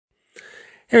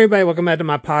Hey everybody, welcome back to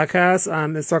my podcast.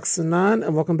 I'm Mcrocks9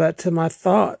 and welcome back to my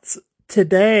thoughts.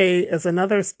 Today is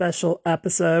another special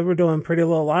episode. We're doing Pretty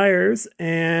Little Liars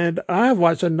and I've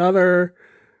watched another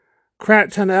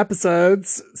crap ton of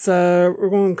episodes. So we're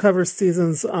going to cover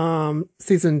season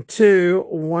 2,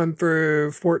 1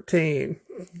 through 14.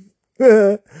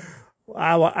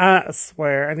 I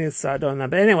swear I need to start doing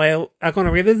that. But anyway, I'm going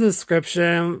to read the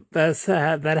description that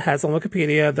has on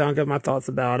Wikipedia. Then I'll give my thoughts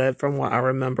about it from what I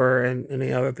remember and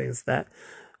any other things that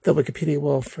the Wikipedia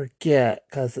will forget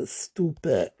because it's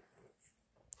stupid.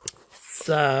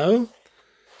 So,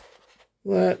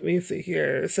 let me see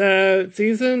here. So,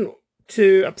 season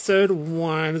 2, episode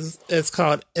 1 is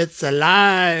called It's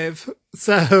Alive.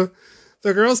 So,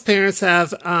 the girls' parents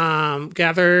have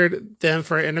gathered them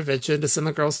for an intervention to send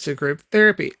the girls to group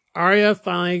therapy. Arya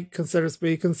finally considers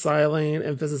reconciling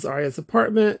and visits Arya's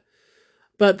apartment,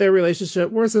 but their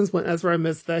relationship worsens when Ezra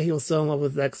admits that he was still in love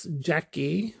with ex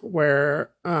Jackie,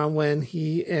 when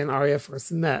he and Arya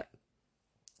first met.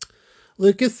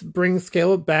 Lucas brings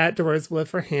Caleb back to Rosewood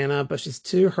for Hannah, but she's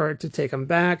too hurt to take him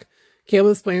back.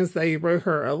 Caleb explains that he wrote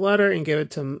her a letter and gave it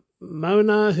to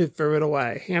Mona, who threw it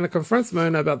away. Hannah confronts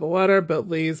Mona about the letter, but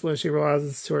leaves when she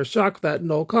realizes to her shock that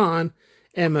Noel Khan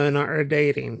and Mona are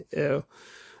dating. Ew.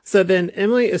 So then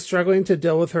Emily is struggling to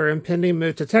deal with her impending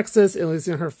move to Texas and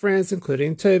losing her friends,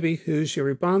 including Toby, who she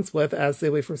rebonds with as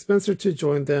they wait for Spencer to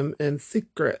join them in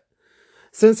secret.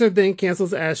 Spencer then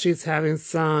cancels as she's having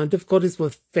some difficulties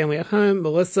with family at home.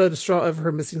 Melissa, distraught over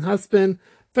her missing husband,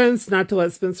 threatens not to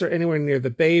let Spencer anywhere near the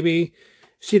baby.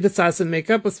 She decides to make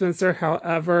up with Spencer,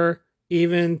 however,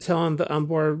 even telling the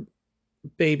unborn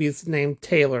baby's name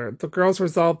Taylor. The girls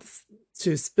resolve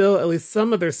to spill at least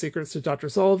some of their secrets to Dr.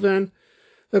 Sullivan.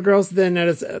 The girls then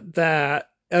notice that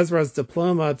Ezra's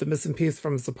diploma, the missing piece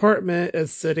from his apartment,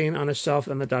 is sitting on a shelf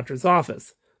in the doctor's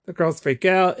office. The girls freak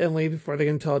out and leave before they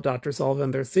can tell Dr. Sullivan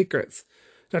their secrets.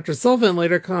 Dr. Sullivan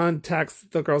later contacts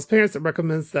the girls' parents and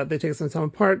recommends that they take some time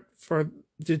apart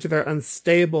due to their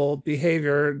unstable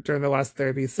behavior during the last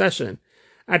therapy session.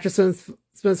 After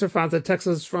Spencer finds a text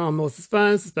message from Melissa's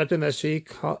phone, suspecting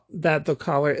that the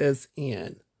caller is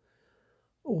Ian.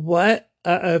 What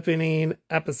a opening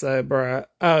episode, bruh.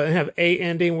 Oh, and have A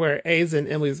ending where A's in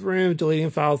Emily's room, deleting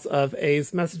files of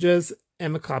A's messages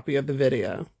and a copy of the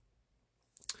video.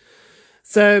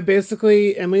 So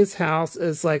basically, Emily's house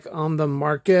is like on the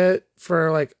market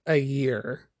for like a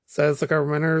year. So it's like a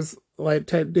renter's like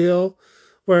type deal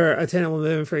where a tenant will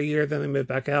move in for a year, then they move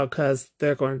back out because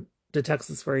they're going to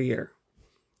Texas for a year.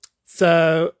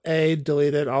 So A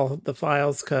deleted all the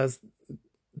files because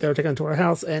they were taken to her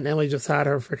house, and Emily just had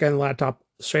her freaking laptop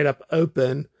straight up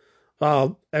open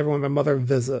while everyone, their mother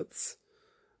visits.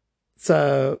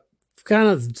 So it's kind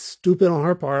of stupid on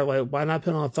her part. Like, why not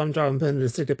put on a thumb drive and put it in a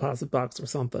safe deposit box or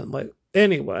something? Like,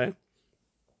 anyway,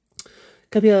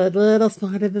 could be a little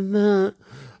smarter than that.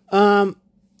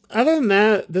 Other than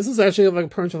that, this is actually like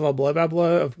pretty much of a blow by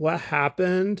blow of what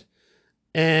happened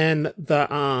in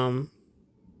the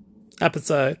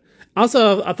episode.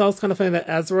 Also, I thought it was kind of funny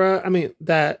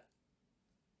that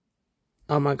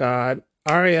oh my god,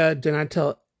 Arya did not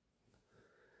tell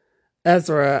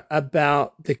Ezra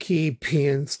about the key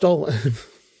being stolen.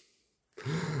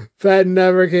 That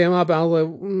never came up. I was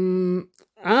like,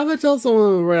 I would tell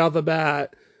someone right off the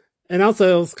bat. And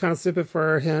also, it was kind of stupid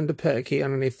for him to put a key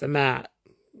underneath the mat.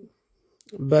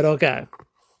 But okay.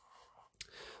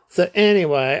 So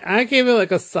anyway, I gave it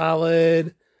like a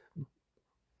solid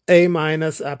A-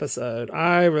 episode.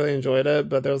 I really enjoyed it,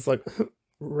 but there was like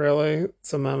really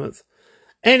some moments.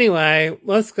 Anyway,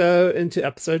 let's go into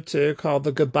episode 2 called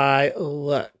The Goodbye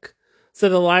Look. So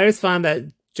the liars find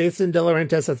that Jason De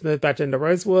Laurentiis has moved back into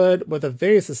Rosewood with a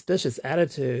very suspicious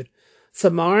attitude.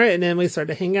 Samara and Emily start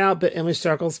to hang out, but Emily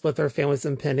struggles with her family's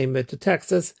impending move to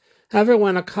Texas. However,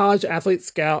 when a college athlete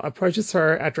scout approaches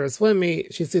her after a swim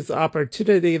meet, she sees the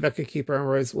opportunity that could keep her in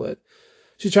Rosewood.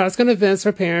 She tries to convince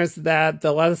her parents that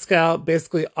the letter scout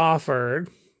basically offered,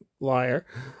 liar,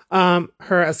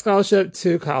 her a scholarship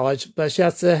to college, but she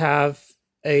has to have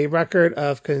a record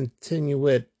of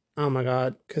continuity. Oh my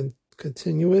god,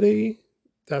 continuity?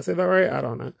 Did I say that right? I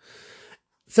don't know.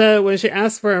 So when she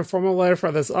asks for a formal letter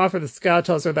for this offer, the scout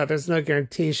tells her that there's no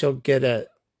guarantee she'll get it.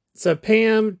 So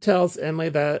Pam tells Emily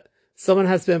that someone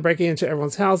has been breaking into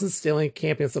everyone's houses, stealing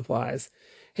camping supplies.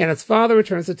 Hannah's father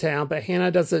returns to town, but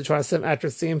Hannah doesn't trust him after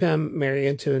seeing him marry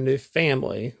into a new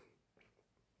family.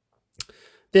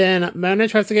 Then Mona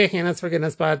tries to get Hannah's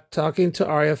forgiveness by talking to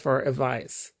Arya for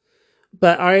advice.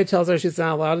 But Arya tells her she's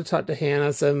not allowed to talk to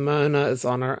Hannah, so Mona is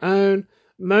on her own.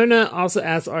 Mona also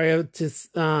asks Arya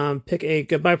to pick a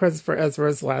goodbye present for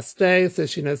Ezra's last day so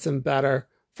she knows him better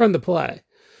from the play.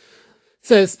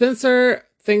 So Spencer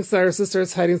thinks that her sister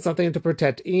is hiding something to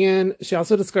protect Ian. She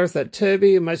also discovers that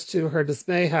Toby, much to her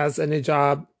dismay, has a new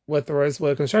job with the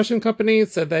Rosewood Construction Company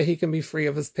so that he can be free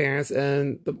of his parents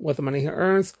and with the money he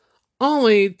earns,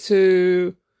 only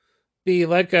to be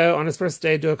let go on his first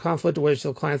day due to a conflict which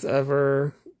the clients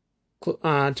over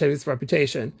Toby's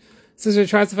reputation. Sister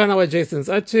tries to find out what Jason's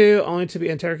up to, only to be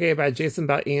interrogated by Jason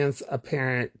about Ian's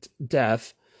apparent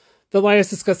death. The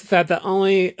lawyers discuss the fact that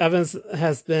only evidence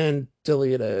has been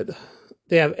deleted.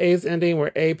 They have A's ending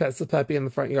where A pets the puppy in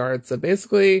the front yard. So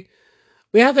basically,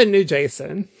 we have a new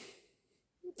Jason.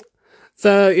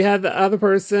 So you have the other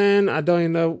person. I don't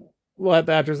even know what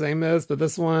the actor's name is, but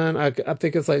this one, I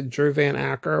think it's like Drew Van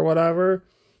Acker or whatever.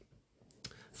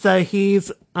 So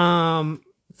he's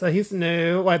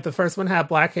new. Like the first one had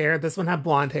black hair, this one had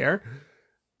blonde hair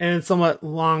and somewhat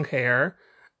long hair.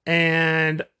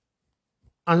 And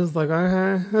I was like,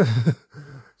 okay.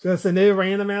 Just a new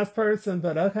random ass person,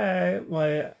 but okay.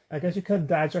 Like, I guess you could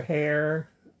dyed your hair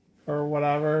or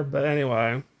whatever. But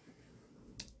anyway,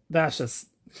 that's just,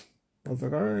 I was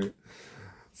like, all right.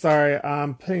 Sorry,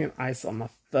 I'm putting an ice on my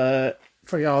foot.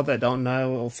 For y'all that don't know,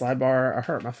 a little sidebar, I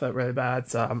hurt my foot really bad,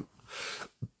 so I'm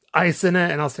icing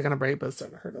it, and I was taking a break, but it's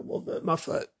starting to hurt a little bit, my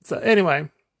foot. So anyway,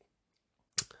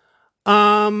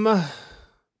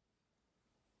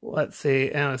 let's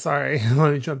see. Anyway, sorry,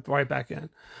 let me jump right back in.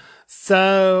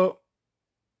 So,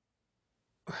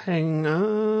 hang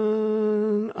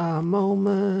on a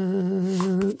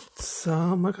moment.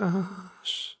 Oh my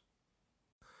gosh.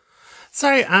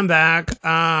 Sorry, I'm back.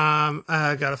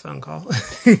 I got a phone call.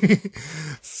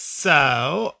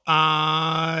 So,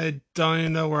 I don't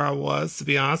even know where I was, to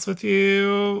be honest with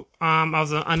you. I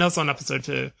know it's on episode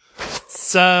 2.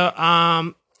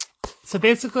 So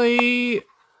basically,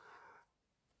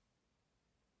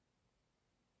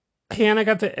 Hannah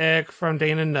got the ick from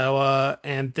Dane and Noah,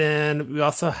 and then we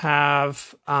also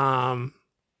have,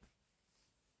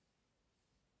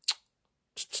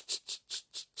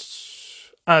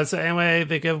 so anyway,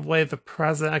 they give away the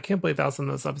present. I can't believe that was in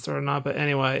this episode or not, but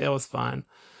anyway, it was fun.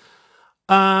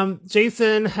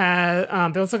 Jason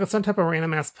had, there was like some type of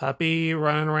random ass puppy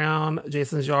running around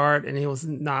Jason's yard, and he was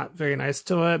not very nice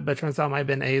to it, but it turns out it might have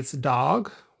been A's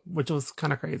dog, which was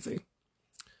kind of crazy.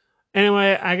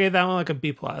 Anyway, I gave that one like a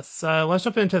B+. So let's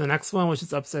jump into the next one, which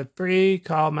is episode 3,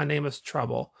 called My Name is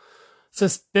Trouble. So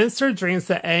Spencer dreams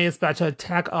that A is about to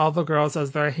attack all the girls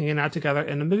as they're hanging out together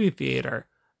in a movie theater.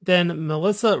 Then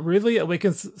Melissa rudely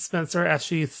awakens Spencer as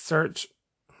she search.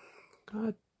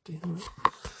 God damn it.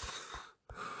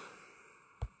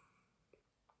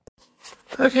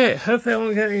 Okay, hopefully I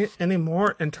won't get any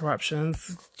more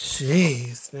interruptions.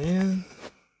 Jeez, man.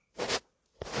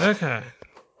 Okay.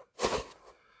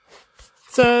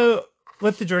 So,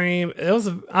 with the dream,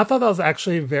 I thought that was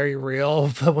actually very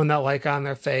real, but when that light got on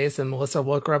their face and Melissa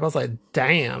woke her up, I was like,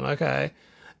 damn, okay.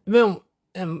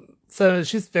 And so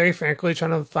she's very frankly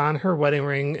trying to find her wedding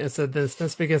ring, and so then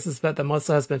Spencer begins to suspect that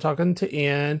Melissa has been talking to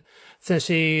Ian since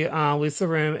she leaves the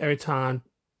room every time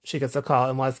she gets a call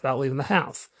and lies about leaving the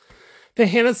house. Then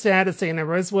Hannah's dad is staying in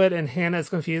Rosewood, and Hannah is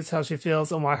confused how she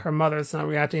feels and why her mother is not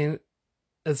reacting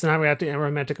in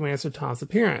romantic manners to Tom's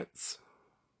appearance.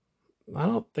 I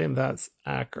don't think that's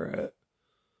accurate.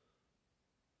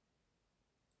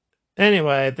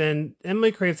 Anyway, then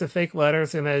Emily creates a fake letter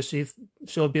saying that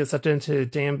she'll be accepted into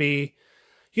Danby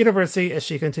University as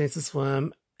she continues to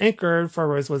swim, anchored for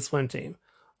Rosewood's swim team.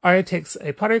 Arya takes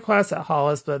a pottery class at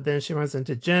Hollis, but then she runs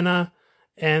into Jenna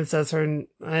and says it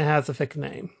has a fake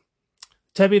name.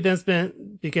 Toby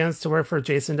then begins to work for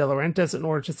Jason De Laurentiis in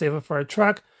order to save up for a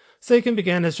truck so he can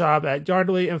begin his job at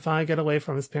Yardley and finally get away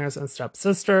from his parents and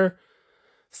stepsister.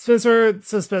 Spencer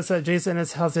suspects that Jason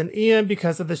is housing Ian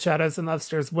because of the shadows in the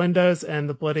upstairs windows and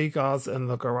the bloody gauze in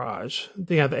the garage.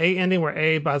 They have the A ending where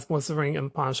A buys Melissa's ring in the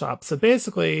pawn shop. So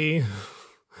basically,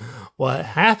 what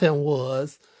happened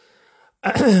was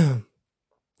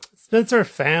Spencer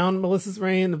found Melissa's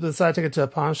ring and decided to take it to a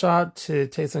pawn shop to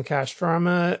take some cash from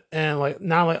it, and like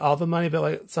not like all the money, but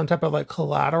like some type of like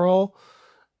collateral.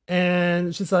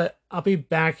 And she's like, "I'll be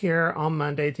back here on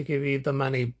Monday to give you the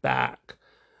money back,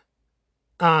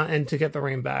 and to get the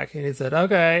ring back." And he said,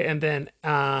 "Okay." And then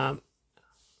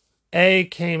A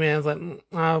came in and was like,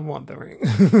 "I want the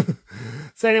ring."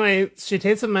 So anyway, she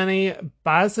takes the money,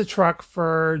 buys the truck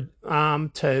for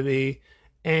Toby.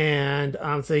 And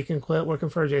so he can quit working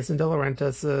for Jason De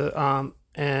Laurentiis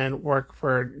and work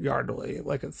for Yardley,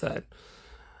 like it said.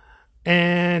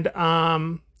 And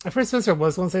at first Spencer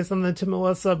was going to say something to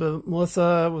Melissa, but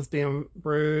Melissa was being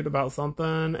rude about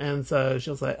something, and so she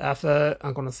was like, F it,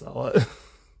 I'm going to sell it.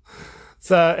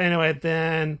 So anyway,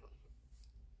 then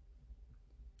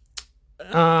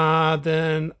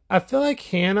Then I feel like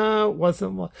Hannah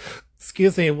wasn't like,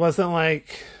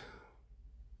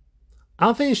 I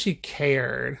don't think she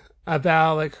cared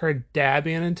about like her dad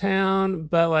being in town,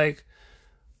 but like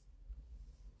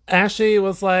Ashley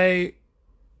was like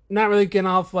not really getting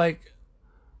off like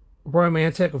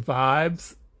romantic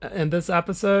vibes in this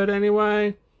episode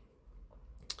anyway.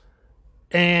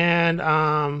 And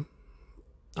I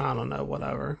don't know,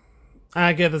 whatever.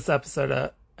 I give this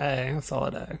episode a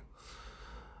solid A.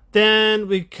 Then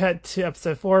we cut to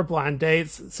episode 4, Blind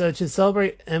Dates. So to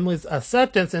celebrate Emily's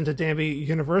acceptance into Danby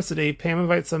University, Pam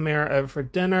invites Samara over for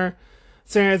dinner.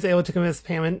 Sarah is able to convince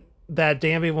Pam that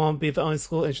Danby won't be the only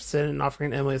school interested in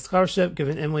offering Emily a scholarship,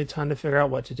 giving Emily time to figure out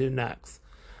what to do next.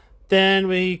 Then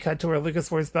we cut to where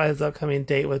Lucas worries about his upcoming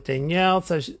date with Danielle.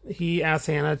 So he asks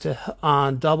Hannah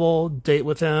to double date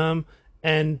with him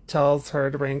and tells her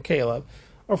to bring Caleb.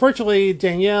 Unfortunately,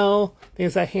 Danielle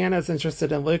thinks that Hannah is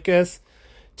interested in Lucas.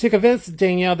 To convince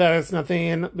Danielle that there's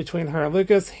nothing between her and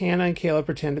Lucas, Hannah and Caleb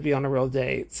pretend to be on a real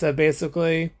date. So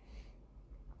basically,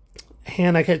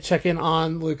 Hannah kept checking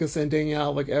on Lucas and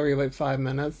Danielle like every like 5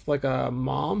 minutes, like a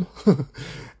mom,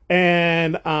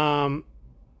 and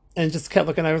just kept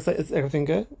looking at her like, "Is everything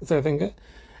good? Is everything good?"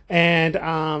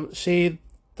 And she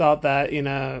thought that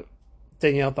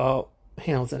Danielle thought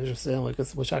Hannah was interested in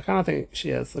Lucas, which I kind of think she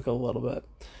is, like a little bit.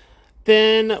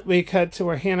 Then we cut to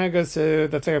where Hannah goes to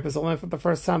the therapist alone for the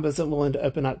first time, but isn't willing to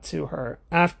open up to her.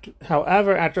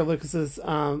 After Lucas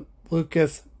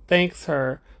thanks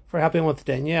her for helping with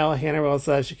Danielle, Hannah realizes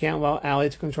that she can't allow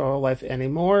Allie to control her life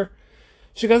anymore.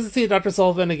 She goes to see Dr.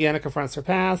 Sullivan again and confronts her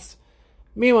past.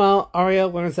 Meanwhile, Arya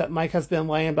learns that Mike has been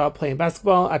lying about playing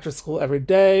basketball after school every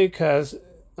day because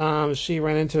she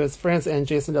ran into his friends and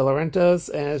Jason De Laurentiis,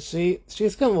 and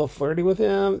she's getting a little flirty with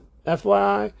him,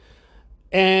 FYI.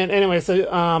 And anyway,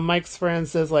 so Mike's friend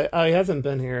says like, "Oh, he hasn't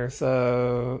been here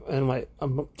so in like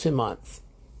 2 months."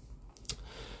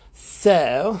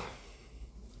 So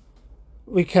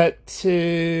we cut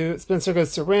to Spencer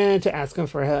goes to Ren to ask him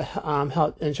for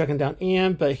help in tracking down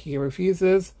Ian, but he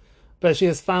refuses. But she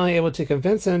is finally able to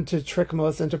convince him to trick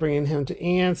Melissa into bringing him to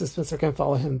Ian so Spencer can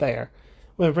follow him there.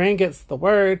 When Ren gets the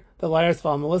word, the liars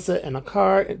follow Melissa in a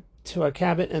car to a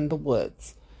cabin in the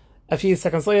woods. A few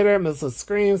seconds later, Melissa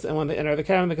screams, and when they enter the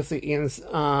cabin, they can see Ian's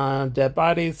dead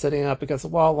body sitting up against the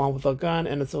wall along with a gun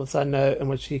and a suicide note in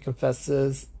which he confessed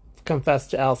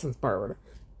to Allison's murder.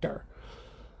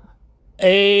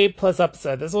 A+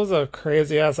 episode. This was a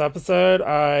crazy ass episode.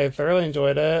 I thoroughly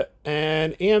enjoyed it,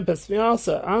 and Ian pissed me off,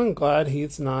 so I'm glad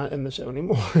he's not in the show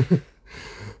anymore.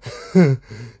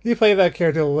 He played that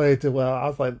character way too well. I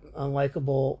was like,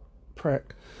 unlikable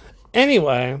prick.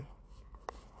 Anyway,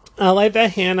 I like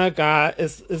that Hannah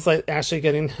is like actually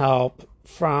getting help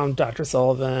from Dr.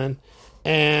 Sullivan,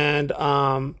 and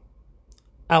I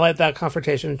like that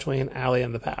confrontation between Allie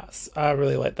and the past. I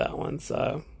really like that one,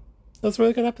 so that was a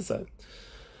really good episode.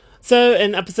 So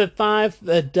in episode 5,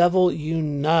 The Devil You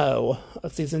Know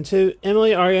of season 2,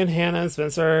 Emily, Arya, and Hannah and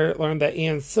Spencer learned that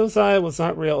Ian's suicide was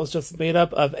not real. It was just made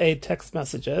up of text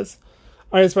messages.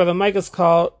 Arya's brother Mike is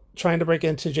caught trying to break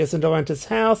into Jason De Laurentiis'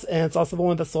 house, and it's also the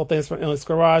one that stole things from Emily's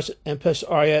garage and pushed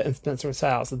Arya and Spencer's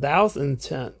house. That was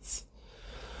intense.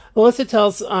 Melissa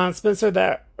tells Spencer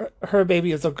that her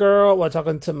baby is a girl while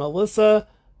talking to Melissa.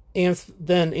 And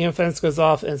then Ian Fence goes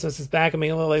off and Spencer's back.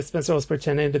 Immediately, Spencer was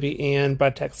pretending to be Ian by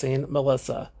texting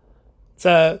Melissa.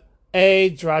 So, A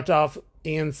dropped off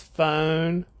Ian's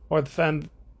phone, or the phone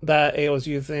that A was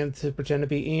using to pretend to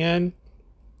be Ian,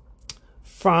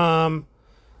 and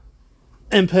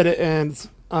put it in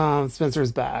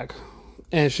Spencer's bag.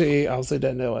 And she obviously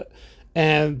didn't know it.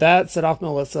 And that set off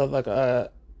Melissa like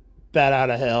a bat out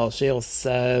of hell. She was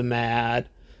so mad.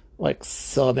 Like,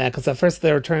 so mad, because at first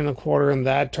they were turning a quarter, and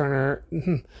that turner,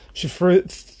 she threw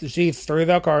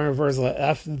that car in reverse, like,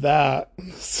 F that.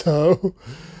 So,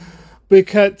 we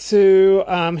cut to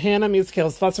Hannah meets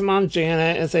Caleb's foster mom,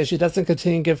 Janet, and says she doesn't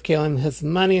continue to give Caleb his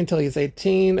money until he's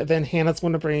 18. Then Hannah's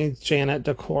going to bring Janet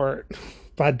to court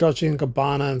by Dolce &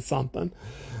 Gabbana and something,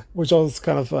 which was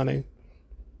kind of funny.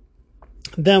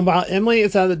 Then, while Emily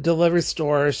is at the delivery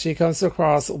store, she comes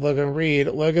across Logan Reed.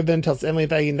 Logan then tells Emily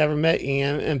that he never met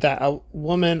Ian and that a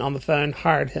woman on the phone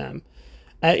hired him.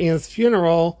 At Ian's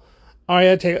funeral,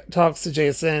 Arya talks to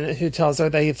Jason, who tells her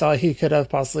that he thought he could have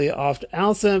possibly offed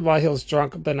Allison while he was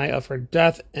drunk the night of her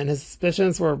death, and his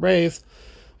suspicions were raised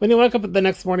when he woke up the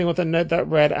next morning with a note that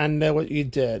read, "I know what you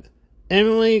did."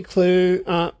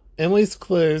 Emily's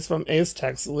clues from Abe's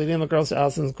text leading the girls to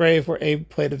Allison's grave, where Abe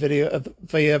played a video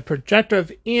via projector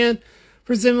of Ian,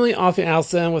 presumably offing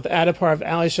Allison, with the added part of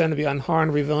Allie showing to be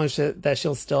unharmed, revealing that she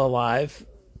was still alive.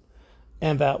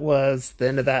 And that was the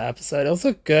end of that episode. It was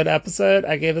a good episode.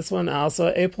 I gave this one also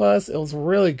an A+. It was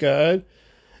really good.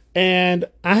 And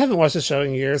I haven't watched the show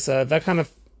in years, so that kind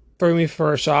of threw me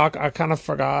for a shock. I kind of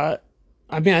forgot.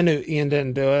 I mean, I knew Ian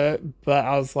didn't do it, but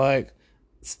I was like,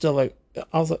 still like,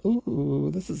 I was like,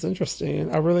 ooh, this is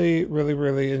interesting. I really, really,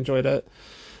 really enjoyed it.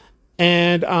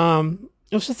 And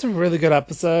it was just a really good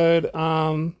episode.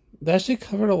 They actually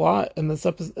covered a lot in this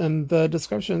episode in the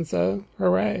description, so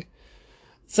hooray.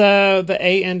 So the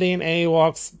A ending, A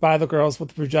walks by the girls with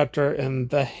the projector in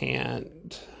the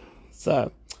hand.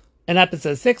 So in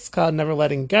episode 6 called Never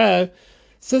Letting Go,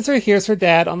 Spencer hears her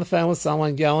dad on the phone with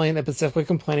someone yelling and specifically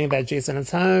complaining that Jason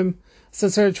is home.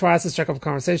 Spencer tries to strike up a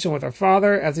conversation with her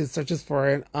father as he searches for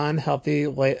an unhealthy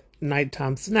late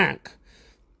nighttime snack.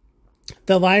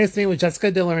 The Elias meet with Jessica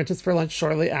De Laurentiis for lunch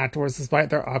shortly afterwards, despite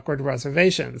their awkward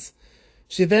reservations.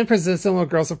 She then presents them with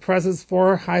girls with presents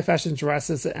for high fashion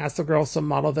dresses and asks the girls to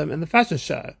model them in the fashion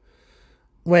show,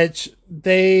 which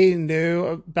they knew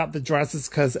about the dresses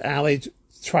because Allie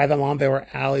tried them on. They were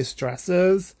Allie's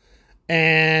dresses.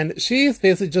 And she's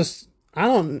basically just,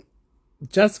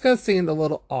 Jessica seemed a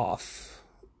little off,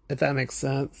 if that makes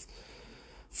sense.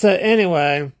 So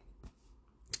anyway,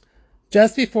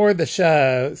 just before the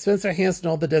show, Spencer hands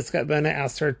Noel the disc that Mona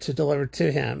asked her to deliver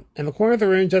to him. In the corner of the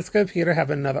room, Jessica and Peter have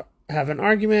an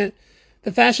argument.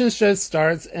 The fashion show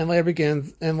starts and later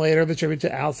the tribute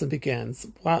to Allison begins,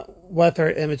 with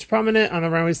her image prominent on the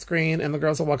runway screen and the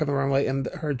girls are walking the runway in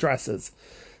her dresses.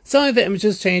 Suddenly the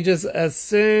image changes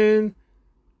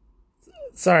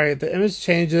the image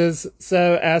changes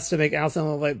so as to make Allison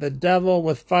look like the devil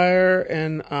with fire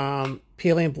and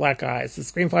peeling black eyes. The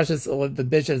screen flashes the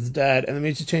bitch is dead, and the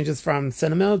music changes from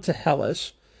sentimental to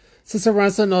hellish. Sister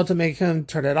runs to Noel to make him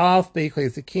turn it off, but he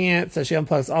claims he can't, so she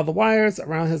unplugs all the wires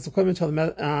around his equipment till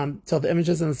the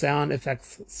images and the sound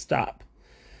effects stop.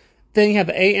 Then you have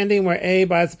the A ending where A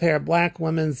buys a pair of black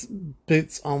women's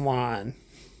boots online.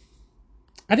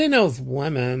 I didn't know it was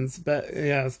women's, but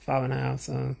yeah, it's 5.5,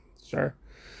 so sure.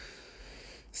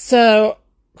 So,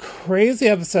 crazy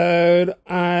episode.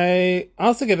 I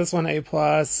also give this one A+,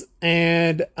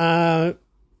 and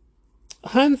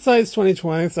hindsight's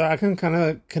 2020, so I can kind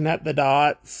of connect the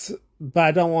dots, but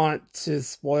I don't want to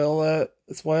spoil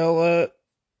it,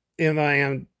 even though I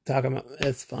am talking about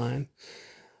it's fine.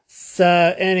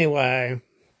 So anyway,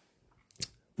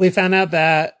 we found out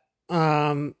that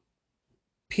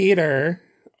Peter,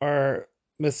 or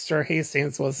Mr.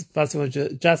 Hastings, was fussing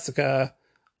with Jessica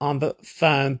on the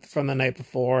phone from the night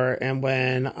before, and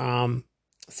when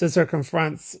Sister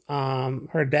confronts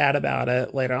her dad about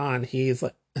it later on, he's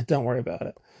like, don't worry about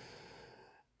it.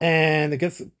 And it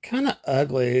gets kind of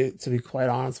ugly, to be quite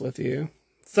honest with you.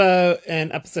 So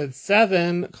in episode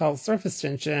 7, called Surface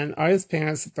Tension, Arya's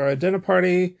parents throw a dinner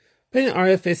party, putting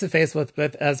Arya face to face with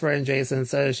both Ezra and Jason.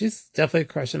 So she's definitely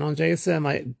crushing on Jason,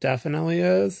 like definitely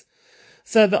is.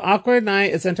 So the awkward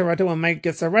night is interrupted when Mike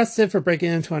gets arrested for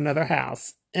breaking into another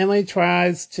house. Emily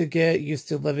tries to get used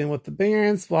to living with the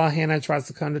Barons, while Hannah tries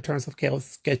to come to terms with Caleb's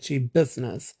sketchy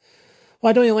business.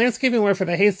 While doing landscaping work for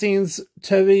the Hastings,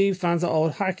 Toby finds an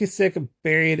old hockey stick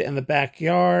buried in the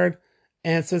backyard,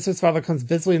 and Spencer's father becomes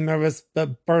visibly nervous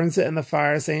but burns it in the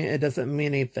fire, saying it doesn't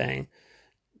mean anything.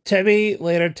 Toby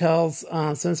later tells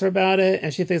Spencer about it,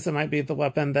 and she thinks it might be the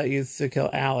weapon that used to kill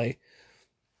Allie.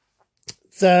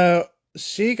 So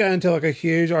she got into like a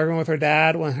huge argument with her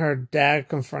dad when her dad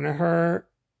confronted her.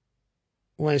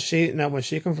 When she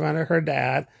confronted her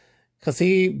dad, because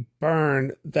he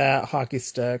burned that hockey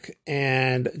stick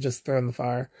and just threw it in the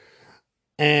fire.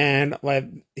 And like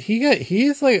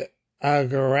he's like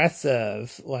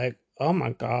aggressive. Like, oh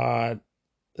my god.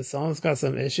 If someone's got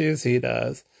some issues, he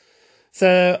does.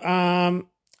 So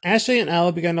Ashley and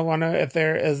Ella begin to wonder if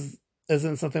there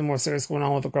isn't something more serious going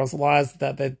on with the girls' lives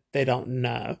that they don't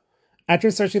know.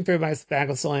 After searching through Mike's bag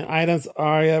of stolen items,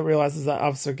 Arya realizes that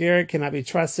Officer Garrett cannot be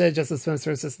trusted, just as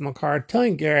Spencer sits in the car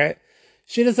telling Garrett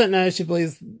she doesn't know she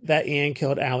believes that Ian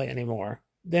killed Allie anymore.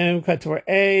 Then we cut to her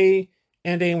A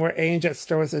ending where A injects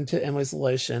steroids into Emily's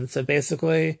lotion. So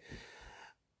basically,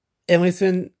 Emily's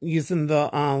been using the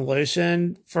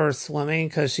lotion for swimming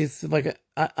because she's like,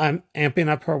 I'm amping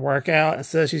up her workout. And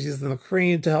so she's using the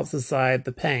cream to help subside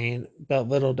the pain. But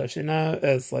little does she know,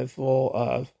 it's like full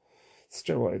of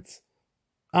steroids.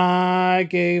 I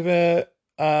gave it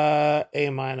A-,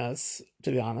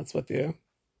 to be honest with you.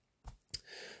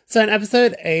 So in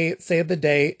episode 8, Save the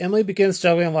Date, Emily begins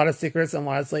juggling a lot of secrets and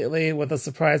lies lately with a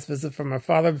surprise visit from her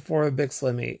father before the big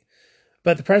swim meet.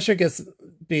 But the pressure gets to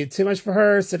be too much for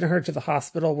her, sending her to the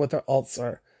hospital with her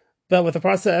ulcer. But with the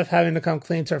process of having to come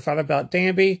clean to her father about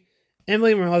Danby,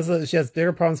 Emily realizes that she has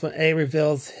bigger problems when A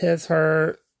reveals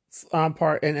her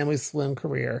part in Emily's swim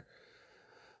career.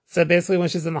 So basically, when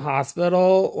she's in the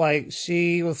hospital, like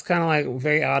she was kind of like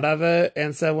very out of it.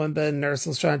 And so when the nurse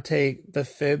was trying to take the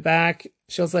food back,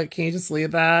 she was like, "Can you just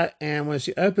leave that?" And when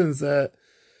she opens it,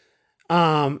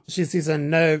 she sees a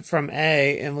note from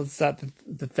A and looks at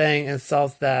the thing and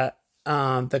saws that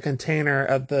the container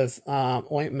of this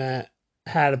ointment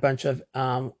had a bunch of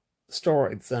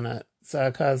steroids in it. So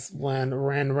because when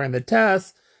Ren ran the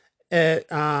test, it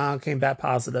came back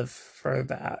positive for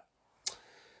that.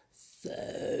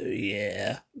 So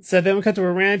yeah. So then we cut to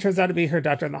where Rand turns out to be her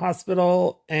doctor in the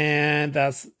hospital, and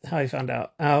that's how he found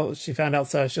out. How she found out.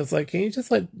 So she was like, "Can you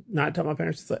just like not tell my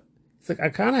parents?" She's like, "I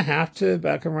kind of have to,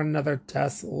 but I can run another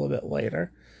test a little bit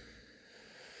later."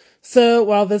 So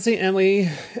while visiting Emily,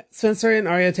 Spencer and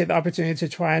Arya take the opportunity to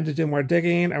try to do more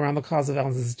digging around the cause of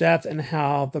Ellen's death and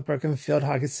how the broken field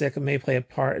hockey stick may play a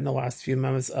part in the last few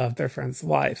moments of their friend's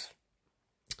life.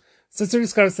 Sister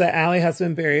discovers that Allie has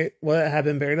been buried, had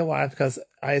been buried alive because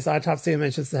Allie's autopsy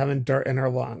mentions having dirt in her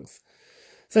lungs.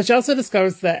 So she also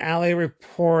discovers that Allie's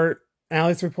report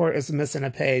is missing a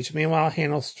page. Meanwhile,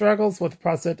 Hannah struggles with the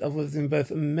prospect of losing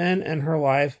both men in her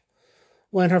life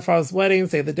when her father's wedding,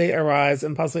 say the date arrives,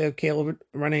 and possibly have Caleb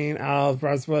running out of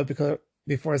Roswell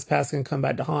before his past can come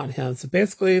back to haunt him. So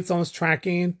basically, it's almost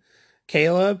tracking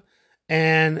Caleb,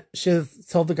 and she's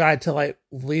told the guy to like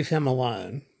leave him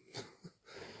alone.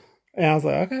 And I was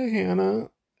like, okay, Hannah.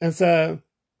 And so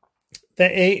the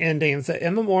A ending. So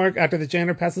in the morgue, after the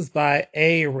janitor passes by,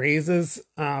 A rises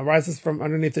from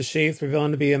underneath the sheets,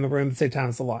 revealing to be in the room at the same time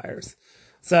as the liars.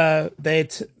 So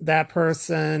that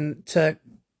person took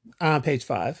page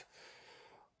 5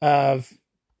 of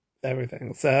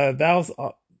everything. So that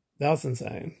was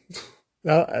insane.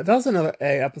 That was another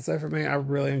A episode for me. I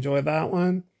really enjoyed that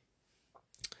one.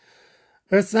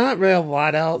 There's not really a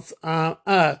lot else.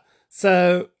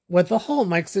 So with the whole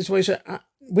Mike situation,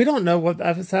 we don't know what the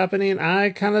F is happening.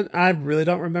 I really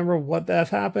don't remember what the F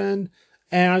happened.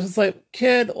 And I was just like,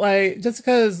 kid, like, just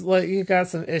because, like, you got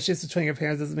some issues between your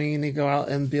parents doesn't mean you need to go out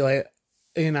and be like,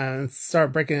 and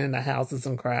start breaking into houses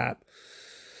and crap.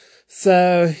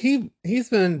 So he's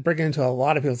been breaking into a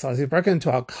lot of people's houses. He broke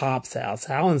into a cop's house.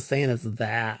 How insane is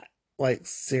that? Like,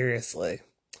 seriously.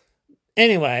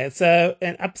 Anyway, so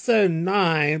in episode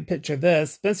 9, picture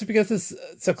this: Spencer begins to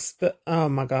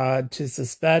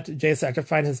suspect Jason after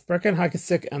finding his broken hockey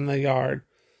stick in the yard.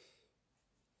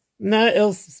 No, it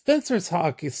was Spencer's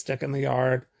hockey stick in the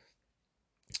yard.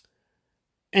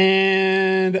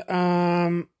 And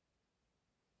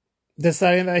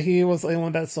deciding that he was the only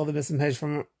one that stole the missing page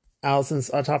from Allison's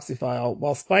autopsy file.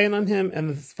 While spying on him in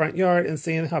his front yard and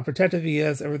seeing how protective he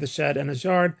is over the shed in his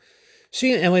yard,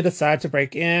 she and Emily decide to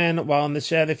break in. While in the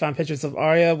shed, they find pictures of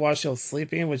Arya while she was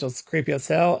sleeping, which was creepy as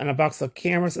hell, and a box of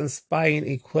cameras and spying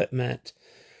equipment.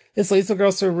 This leads the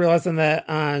girls to realizing that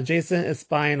Jason is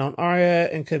spying on Arya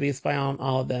and could be spying on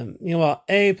all of them. Meanwhile,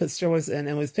 A puts steroids in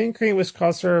Emily's pink cream, which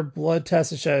caused her blood test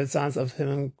to show signs of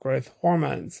human growth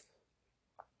hormones.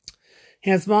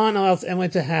 Hannah's mom allows Emily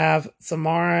to have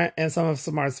Samara and some of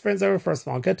Samara's friends over for a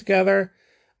small get-together,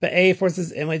 but A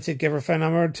forces Emily to give her phone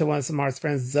number to one of Samara's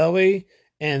friends, Zoe,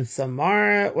 and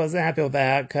Samara wasn't happy with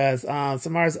that because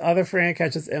Samara's other friend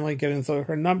catches Emily giving Zoe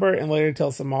her number and later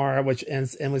tells Samara, which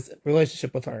ends Emily's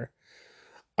relationship with her.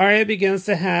 Arya begins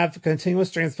to have continuous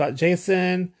dreams about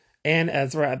Jason and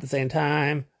Ezra at the same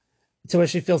time, to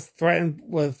which she feels threatened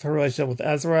with her relationship with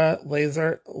Ezra.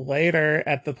 Later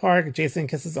at the park, Jason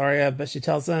kisses Arya, but she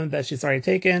tells him that she's already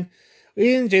taken,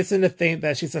 leading Jason to think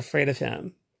that she's afraid of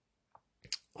him.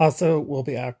 Also, will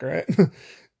be accurate.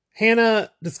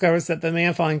 Hannah discovers that the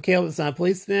man following Caleb is not a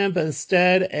policeman, but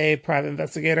instead a private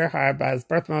investigator hired by his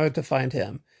birth mother to find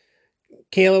him.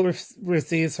 Caleb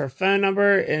receives her phone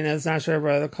number and is not sure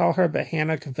whether to call her, but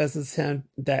Hannah convinces him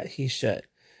that he should.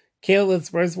 Caleb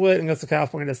lives Rosewood and goes to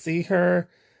California to see her.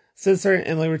 Sister and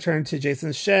Emily return to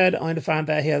Jason's shed, only to find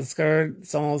that he has discovered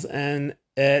someone was in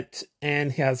it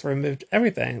and he has removed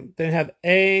everything. Then we have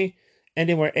A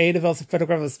ending where A develops a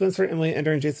photograph of Spencer and Emily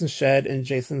entering Jason's shed in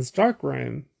Jason's dark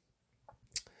room.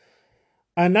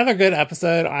 Another good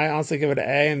episode. I honestly give it an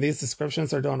A, and these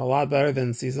descriptions are doing a lot better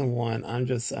than season 1. I'm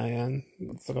just saying.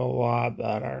 It's like a lot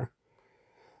better.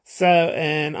 So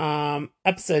in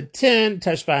episode 10,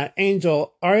 Touched by an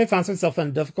Angel, Arya finds herself in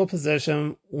a difficult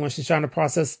position when she's trying to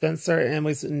process Spencer and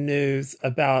Emily's news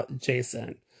about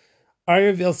Jason. Arya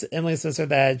reveals to Emily and Spencer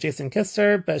that Jason kissed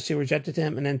her, but she rejected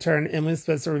him, and in turn, Emily and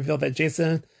Spencer revealed that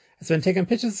Jason has been taking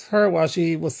pictures of her while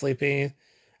she was sleeping,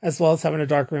 as well as having a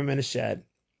dark room in a shed.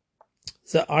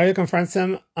 So Arya confronts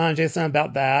Jason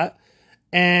about that,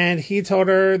 And he told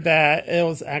her that it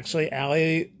was actually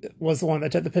Allie was the one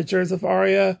that took the pictures of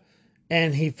Arya,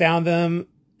 and he found them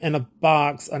in a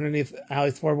box underneath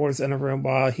Allie's floorboards in a room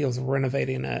while he was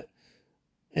renovating it.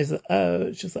 And he's like,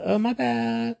 oh, she's like, oh, my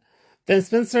bad. Then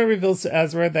Spencer reveals to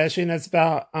Ezra that she knows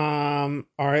about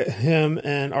him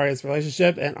and Arya's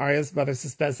relationship, and Arya's mother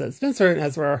suspects that Spencer and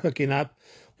Ezra are hooking up,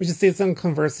 which she sees them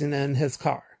conversing in his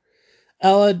car.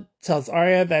 Ella tells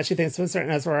Arya that she thinks Spencer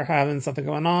and Ezra are having something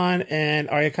going on, and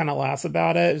Arya kind of laughs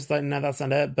about it. She's like, no, that's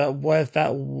not it. But what if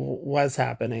that was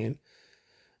happening?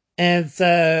 And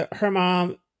so her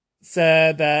mom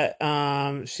said that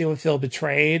she would feel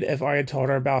betrayed if Arya told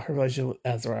her about her relationship with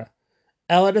Ezra.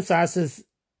 Ella decides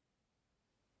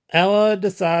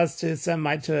to send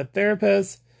Mike to a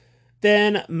therapist.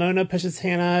 Then Mona pushes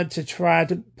Hannah to try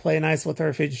to play nice with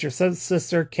her future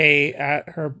sister Kate at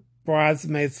her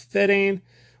bridesmaid's fitting,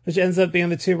 which ends up being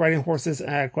the two riding horses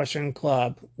at a equestrian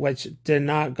club, which did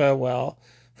not go well.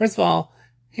 First of all,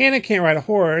 Hannah can't ride a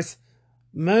horse.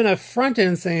 Mona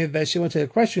fronted saying that she went to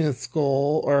equestrian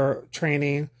school or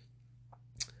training,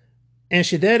 and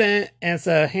she didn't. And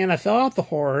so Hannah fell off the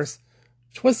horse,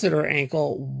 twisted her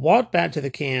ankle, walked back to the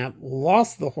camp,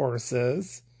 lost the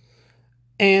horses,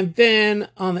 and then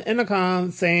on the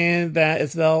intercom saying that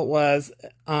Isabel was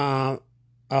a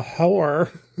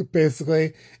whore,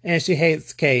 basically, and she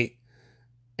hates Kate.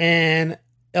 And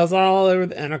it was all over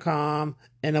the intercom,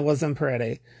 and it wasn't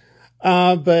pretty.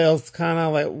 But it was kind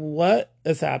of like, what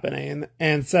is happening?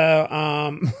 And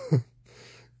so,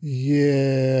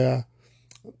 yeah.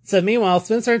 So meanwhile,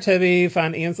 Spencer and Toby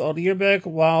find Ian's old yearbook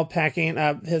while packing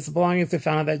up his belongings. They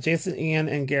found out that Jason, Ian,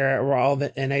 and Garrett were all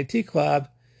the NAT club.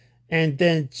 And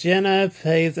then Jenna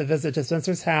pays a visit to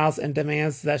Spencer's house and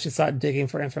demands that she start digging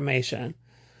for information.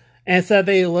 And so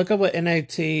they look up what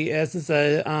NAT is. It's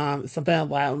a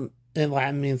something in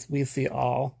Latin means we see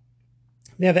all.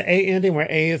 Yeah, the A ending where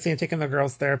A is seen taking the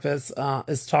girl's therapist,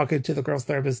 is talking to the girl's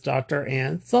therapist, Dr.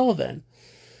 Ann Sullivan.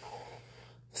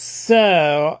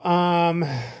 So,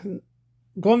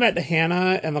 going back to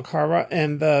Hannah and the car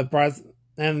and the bras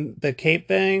and the Kate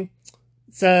thing.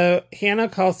 So Hannah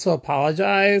calls to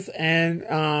apologize,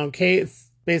 and Kate's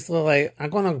basically like, I'm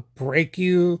gonna break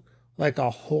you like a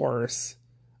horse.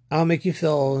 I'll make you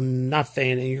feel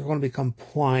nothing, and you're gonna be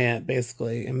compliant,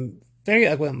 basically. And very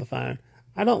ugly on the phone.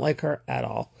 I don't like her at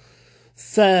all.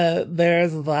 So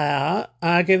there's that.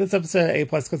 I gave this episode an A+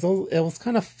 because it was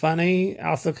kind of funny,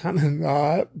 also kind of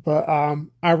not, but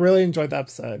I really enjoyed the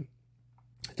episode.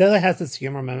 It definitely has its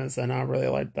humor moments, and I really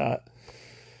like that.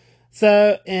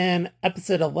 So in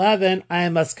episode 11, I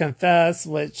Must Confess,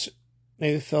 which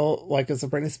made me feel like it's a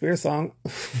Britney Spears song.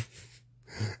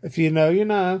 If you know, you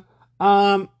know.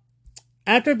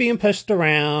 After being pushed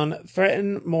around,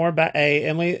 threatened more by A,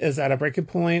 Emily is at a breaking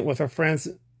point with her friends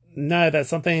know that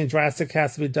something drastic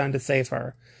has to be done to save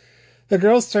her. The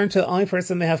girls turn to the only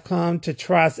person they have come to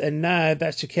trust and know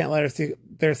that she can't let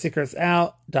their secrets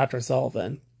out, Dr.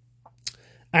 Sullivan.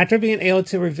 After being able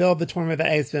to reveal the torment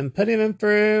that A's been putting them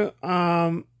through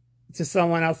to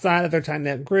someone outside of their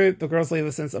tight-knit group, the girls leave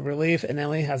a sense of relief, and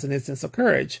Emily has a new sense of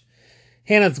courage.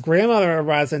 Hannah's grandmother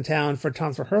arrives in town for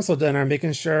Tom's rehearsal dinner,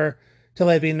 making sure to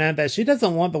let it be known that she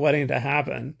doesn't want the wedding to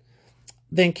happen.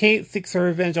 Then Kate seeks her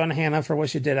revenge on Hannah for what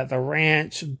she did at the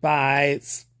ranch by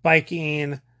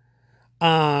spiking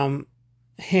Hannah's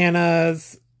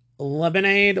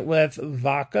lemonade with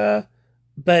vodka.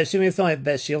 But she made it sound like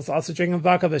that she was also drinking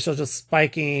vodka, but she was just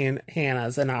spiking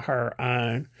Hannah's and not her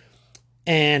own.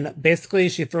 And basically,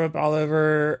 she threw up all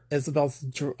over Isabel's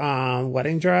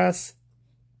wedding dress.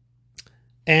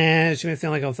 And she made it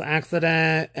sound like it was an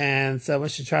accident. And so when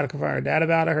she tried to confront her dad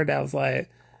about it, her dad was like,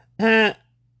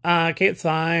 Kate's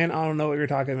fine. I don't know what you're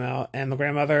talking about. And the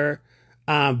grandmother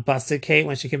busted Kate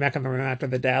when she came back in the room after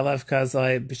the dad left because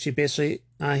he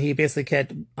basically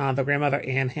kicked the grandmother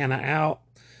and Hannah out.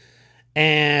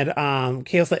 And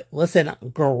Kate was like, listen,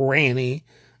 Granny.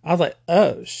 I was like,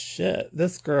 oh shit,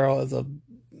 this girl is a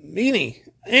meanie.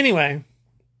 Anyway,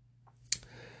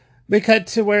 we cut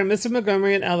to where Mr.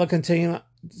 Montgomery and Ella continue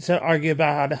to argue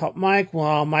about how to help Mike,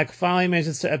 while Mike finally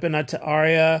manages to open up to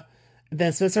Arya.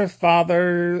 Then Spencer's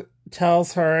father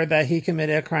tells her that he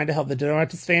committed a crime to help the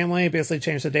DeNortis family, basically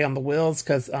changed the date on the wills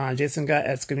because Jason got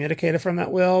excommunicated from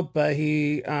that will, but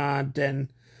he didn't.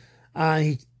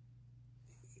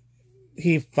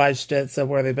 He fudged it, so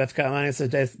where they both got money. So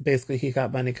basically, he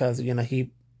got money because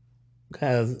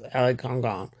Alec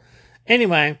gone.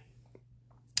 Anyway,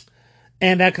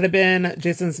 and that could have been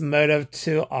Jason's motive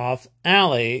to off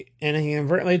Allie, and he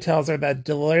inadvertently tells her that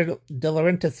De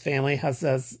Laurentiis family has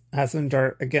some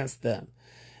dirt against them.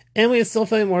 Emily is still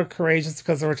feeling more courageous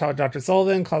because of her talk with Dr.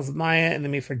 Sullivan, calls Maya, and they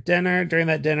meet for dinner. During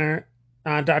that dinner,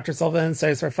 Dr. Sullivan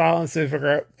studies her file and soon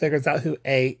figures out who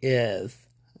A is.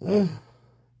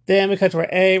 Then we cut to where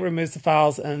A removes the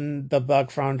files and the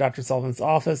bug from Dr. Sullivan's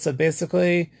office. So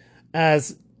basically,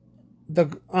 as the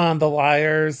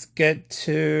liars get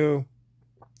to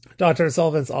Dr.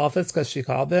 Sullivan's office because she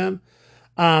called them,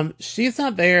 she's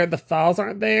not there, the files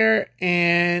aren't there,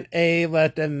 and A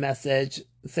left a message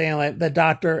saying like the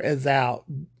doctor is out,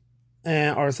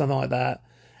 or something like that.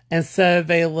 And so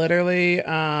they literally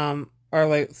are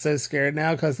like so scared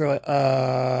now because they're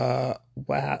like,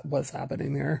 what's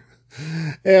happening here?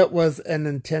 It was an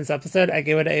intense episode. I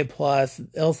gave it an A+. It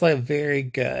was like very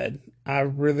good. I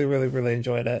really, really, really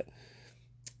enjoyed it.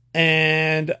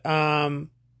 And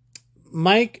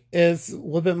Mike is a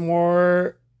little bit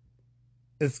more,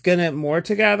 it's getting it more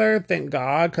together, thank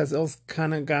God, because it was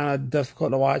kind of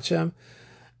difficult to watch him.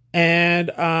 And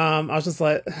I was just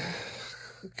like,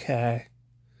 okay.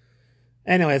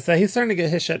 Anyway, so he's starting to get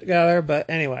his shit together, but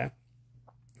anyway.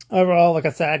 Overall, like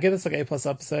I said, I give this like A+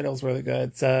 episode. It was really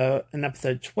good. So in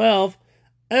episode 12,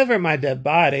 Over My Dead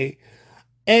Body,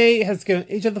 A has given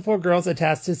each of the 4 girls a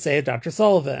task to save Dr.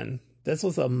 Sullivan. This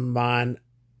was a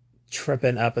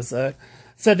mind-tripping episode.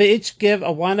 So they each give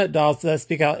a wind-up doll to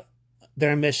speak out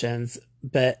their missions,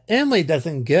 but Emily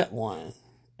doesn't get one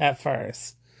at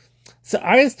first. So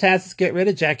Arya's task is to get rid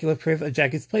of Jackie with proof of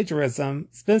Jackie's plagiarism.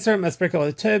 Spencer must break up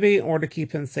with Toby in order to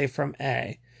keep him safe from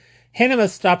A. Hannah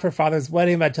must stop her father's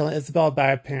wedding by telling Isabel about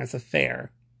her parents' affair.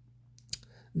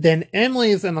 Then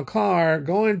Emily's in the car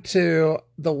going to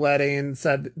the wedding.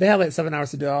 So they have like 7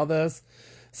 hours to do all this.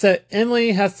 So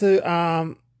Emily has to,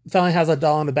 finally has a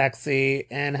doll in the back seat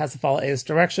and has to follow A's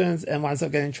directions and winds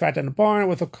up getting trapped in a barn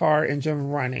with a car engine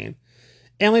running.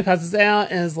 Emily passes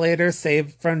out and is later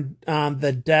saved from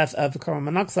the death of carbon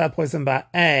monoxide poisoned by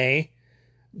A,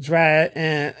 dragged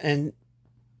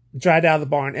out of the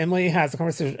barn. Emily has a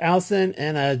conversation with Allison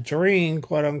in a dream,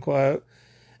 quote unquote.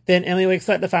 Then Emily wakes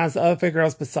up to find the other 3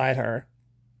 girls beside her.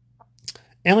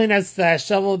 Emily notices that a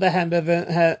shovel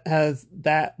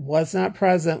that was not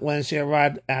present when she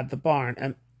arrived at the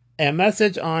barn. A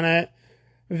message on it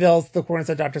reveals the coordinates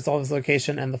of Dr. Sullivan's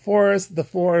location in the forest. The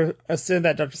 4 assume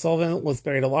that Dr. Sullivan was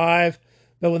buried alive,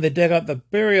 but when they dig up the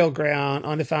burial ground,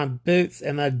 only find boots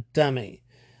and a dummy.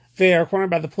 They are cornered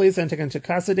by the police and taken into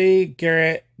custody.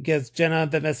 Garrett gives Jenna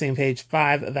the missing page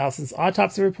 5 of Allison's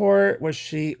autopsy report, which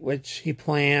he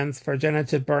plans for Jenna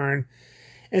to burn,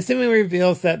 and seemingly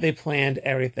reveals that they planned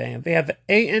everything. They have the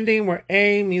A ending where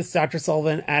A meets Dr.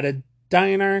 Sullivan at a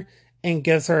diner and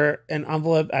gives her an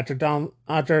envelope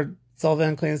after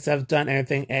Sullivan claims to have done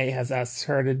everything A has asked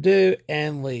her to do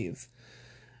and leaves.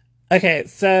 Okay,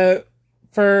 so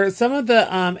for some of the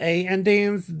A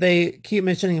endings, they keep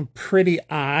mentioning pretty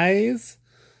eyes.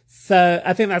 So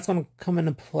I think that's going to come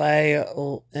into play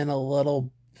in a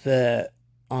little bit,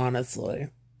 honestly.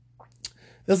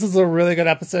 This is a really good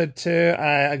episode too.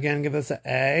 I again give this an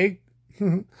A.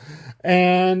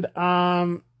 And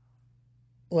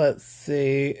let's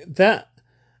see.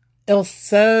 It was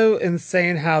so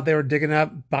insane how they were digging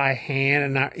up by hand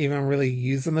and not even really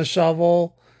using the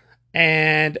shovel.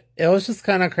 And it was just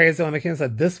kind of crazy when they came and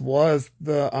said this was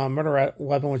the murder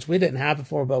weapon, which we didn't have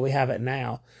before, but we have it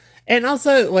now. And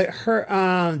also, like,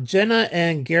 her, Jenna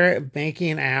and Garrett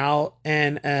making out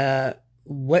in a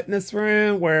witness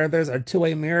room where there's a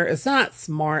 2-way mirror. It's not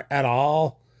smart at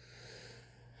all.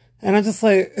 And I'm just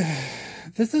like,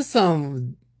 this is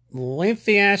some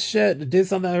lengthy ass shit to do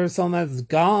something over someone that's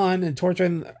gone and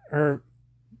torturing her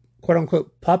quote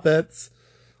unquote puppets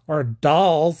or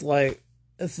dolls. Like,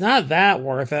 it's not that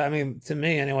worth it. I mean, to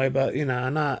me anyway, but you know,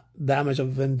 I'm not that much of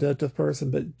a vindictive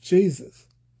person, but Jesus.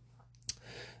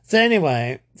 So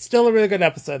anyway, still a really good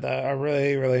episode though. I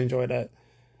really, really enjoyed it.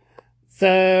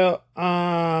 So,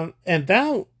 and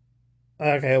that,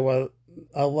 okay, well,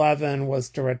 11 was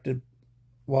directed,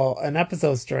 well, an episode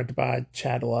was directed by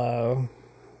Chad Lowe,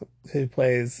 who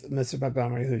plays Mr.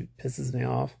 Montgomery, who pisses me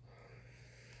off.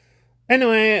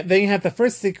 Anyway, then you have The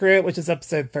First Secret, which is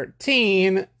episode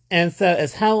 13. And so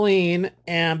it's Halloween,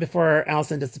 and before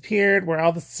Allison disappeared, where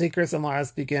all the secrets and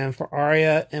lies begin for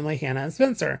Arya, Emily, Hannah, and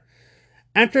Spencer.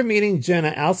 After meeting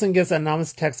Jenna, Allison gets an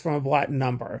anonymous text from a black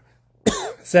number.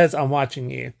 Says, "I'm watching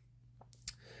you."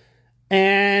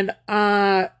 And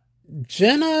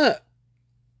Jenna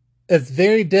is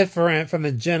very different from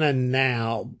the Jenna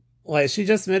now. Like, she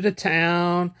just moved to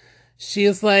town. She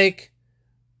is like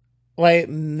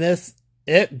Miss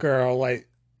It Girl. Like,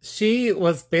 she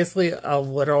was basically a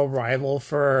literal rival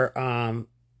for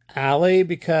Allie,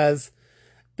 because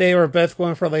they were both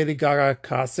going for Lady Gaga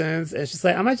costumes, and she's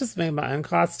like, I might just make my own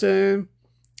costume.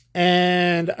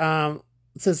 And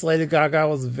since Lady Gaga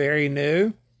was very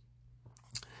new,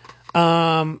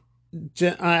 Allie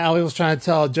was trying to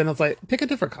tell Jenna's like, pick a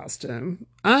different costume.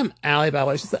 I'm Allie, by the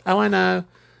way. She said, oh, I know.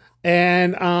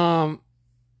 And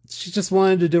she just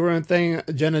wanted to do her own thing.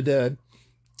 Jenna did.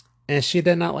 And she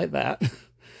did not like that.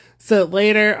 So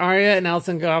later, Arya and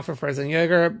Allison go out for frozen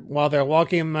yogurt. While they're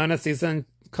walking, Mona Season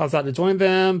calls out to join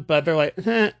them, but they're like,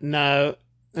 no.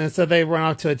 And so they run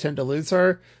off to attempt to lose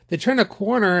her. They turn a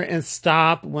corner and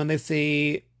stop when they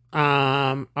see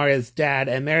Arya's dad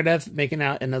and Meredith making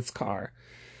out in his car.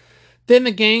 Then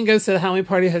the gang goes to the Halloween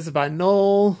party hosted by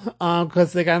Noel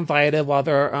because they got invited while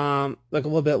they're like a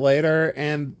little bit later.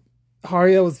 And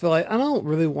Arya was like, I don't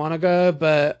really want to go,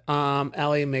 but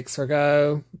Ellie makes her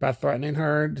go by threatening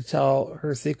her to tell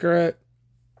her secret.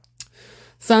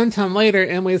 Sometime later,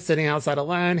 Emily's sitting outside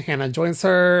alone. Hannah joins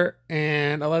her,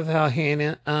 and I love how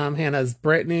Hannah's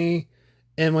Brittany.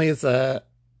 Emily's a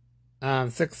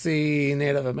sexy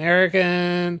Native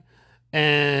American,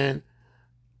 and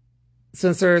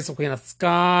Spencer's the Queen of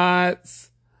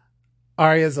Scots.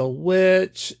 Arya's a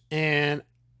witch, and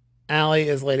Allie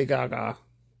is Lady Gaga.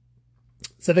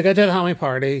 So they go to the Halloween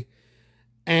party,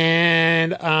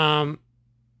 and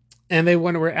they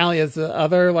wonder where Allie is. The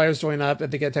other liars join up,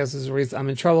 and they get texts and reads, I'm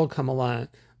in trouble, come alone.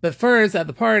 But first, at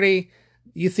the party,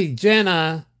 you see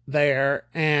Jenna there,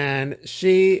 and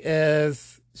she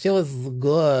looks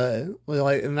good,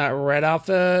 like in that red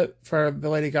outfit for the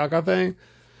Lady Gaga thing.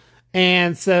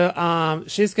 And so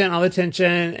she's getting all the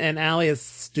attention, and Allie is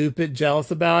stupid jealous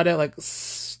about it, like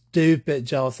stupid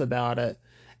jealous about it.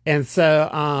 And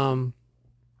so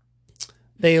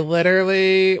they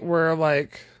literally were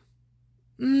like,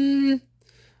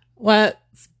 what?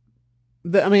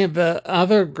 The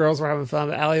other girls were having fun,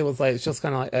 but Allie was like, just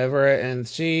kind of like over it, and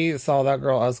she saw that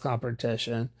girl as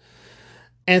competition.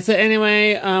 And so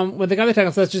anyway, when they got the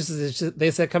text messages,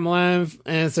 they said, come along,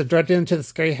 and so directed them to the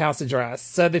scary house address.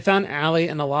 So they found Allie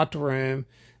in a locked room.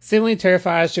 Seemingly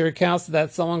terrified, she recounts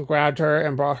that someone grabbed her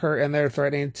and brought her in there,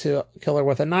 threatening to kill her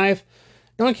with a knife.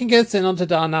 No one can get a signal to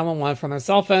dial 911 from their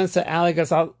cell phone, so Allie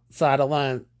goes outside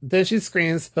alone. Then she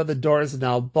screams, but the door is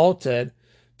now bolted.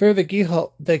 Through the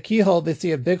keyhole, they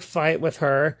see a big fight with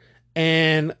her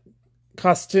and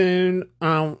costume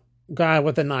guy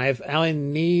with a knife. Allie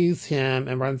knees him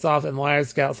and runs off, and the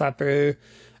liars get outside through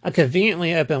a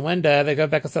conveniently open window. They go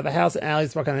back inside the house, and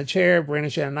Allie's walking on a chair,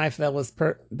 brandishing a knife that was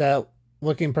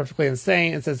looking perfectly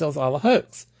insane, and says it was all a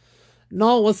hoax.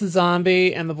 Noel was a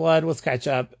zombie, and the blood was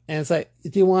ketchup. And it's like,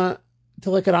 do you want to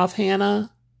lick it off,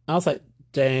 Hannah? I was like,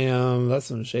 damn, that's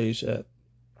some shady shit.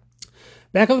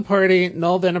 Back at the party,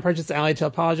 Noel then approaches Allie to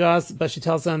apologize, but she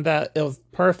tells him that it was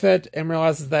perfect and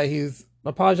realizes that he's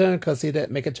apologizing because he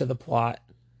didn't make it to the plot.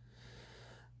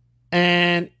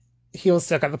 And he was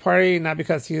stuck at the party, not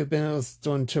because he was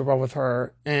doing too well with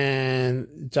her.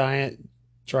 And Giant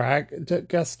Drag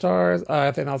guest stars.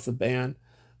 I think that was the band.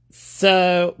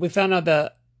 So we found out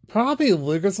that probably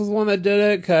Lucas was the one that did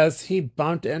it because he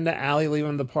bumped into Allie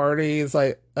leaving the party. He's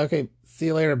like, okay, see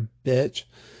you later, bitch.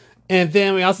 And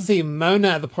then we also see Mona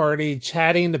at the party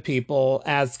chatting to people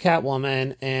as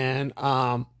Catwoman. And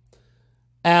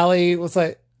Allie was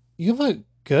like, you look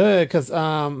good. Because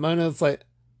Mona's like,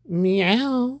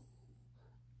 meow.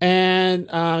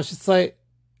 And she's like,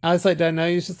 Allie's like, do I know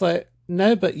you? She's like,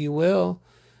 no, but you will.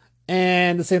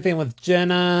 And the same thing with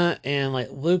Jenna and like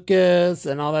Lucas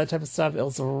and all that type of stuff. It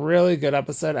was a really good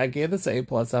episode. I gave this an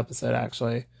A+ episode,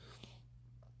 actually.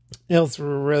 It was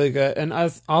really good. And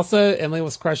also, Emily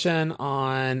was crushing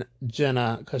on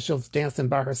Jenna because she was dancing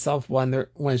by herself when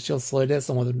she was slow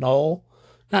dancing with Noel.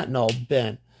 Not Noel,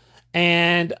 Ben.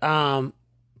 And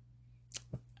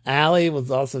Allie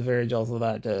was also very jealous of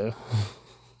that too.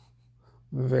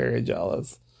 Very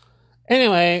jealous.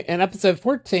 Anyway, in episode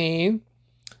 14,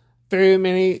 through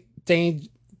many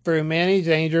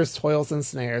dangers, toils, and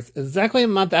snares, exactly a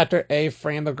month after A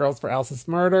framed the girls for Alice's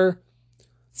murder,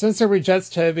 Spencer rejects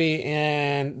Toby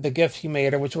and the gift he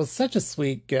made her, which was such a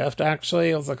sweet gift, actually.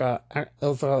 It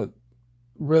was a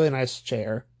really nice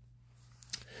chair.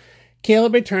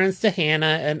 Caleb returns to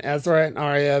Hannah, and Ezra and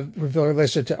Arya reveal a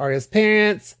relationship to Arya's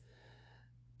parents.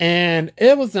 And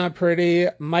it was not pretty.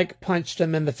 Mike punched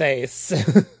him in the face.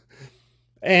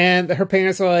 And her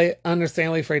parents were like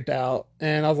understandably freaked out.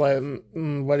 And I was like,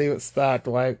 what do you expect?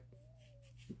 Like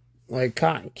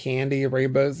cotton candy,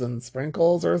 rainbows, and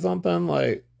sprinkles or something?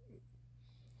 Like,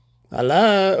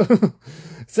 hello?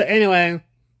 So anyway,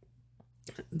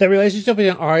 the relationship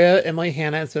between Arya, Emily,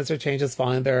 Hannah, and Spencer changes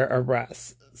following their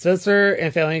arrests. Spencer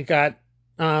and family got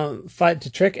fight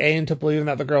to trick A into believing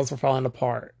that the girls were falling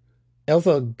apart. It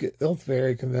was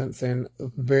very convincing.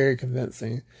 Very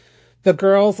convincing. The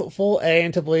girls fool A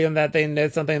into believing that they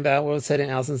did something that was hidden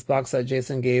in Allison's box that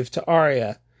Jason gave to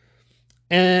Arya.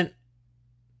 And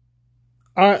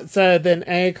so then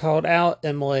A called out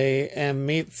Emily and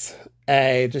meets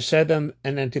A to show them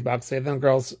an empty box. Then the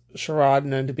girls charade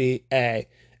known to be A.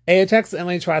 A attacks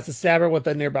Emily, tries to stab her with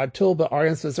a nearby tool, but Arya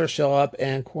and Spencer show up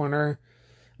and corner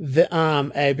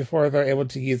A before they're able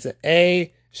to use it.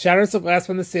 A shatters the glass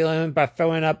from the ceiling by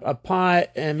throwing up a pot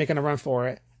and making a run for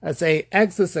it. As A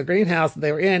exits the greenhouse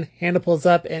they were in, Hannah pulls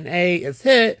up and A is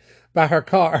hit by her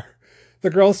car. The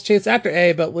girls chase after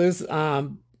A, but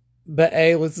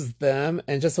A loses them.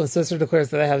 And just when Sister declares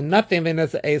that they have nothing, they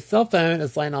notice that A's cell phone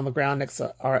is laying on the ground next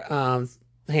to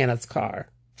Hannah's car.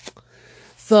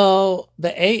 So the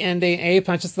A ending, A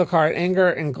punches the car in anger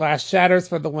and glass shatters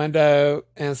for the window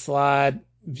and slide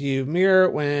view mirror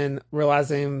when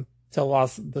realizing to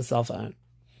lost the cell phone.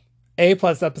 A+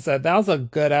 episode. That was a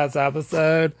good ass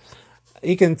episode.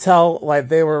 You can tell like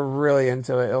they were really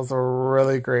into it. It was a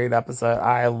really great episode.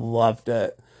 I loved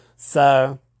it.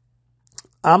 So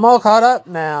I'm all caught up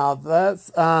now.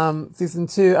 That's season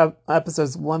 2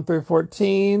 episodes 1 through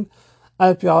 14. I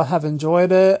hope y'all have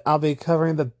enjoyed it. I'll be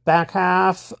covering the back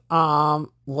half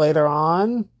later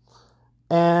on.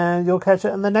 And you'll catch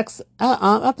it in the next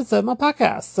episode of my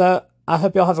podcast. So I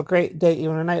hope y'all have a great day,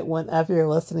 evening, or night, whenever you're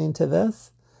listening to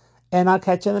this. And I'll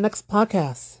catch you in the next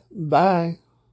podcast. Bye.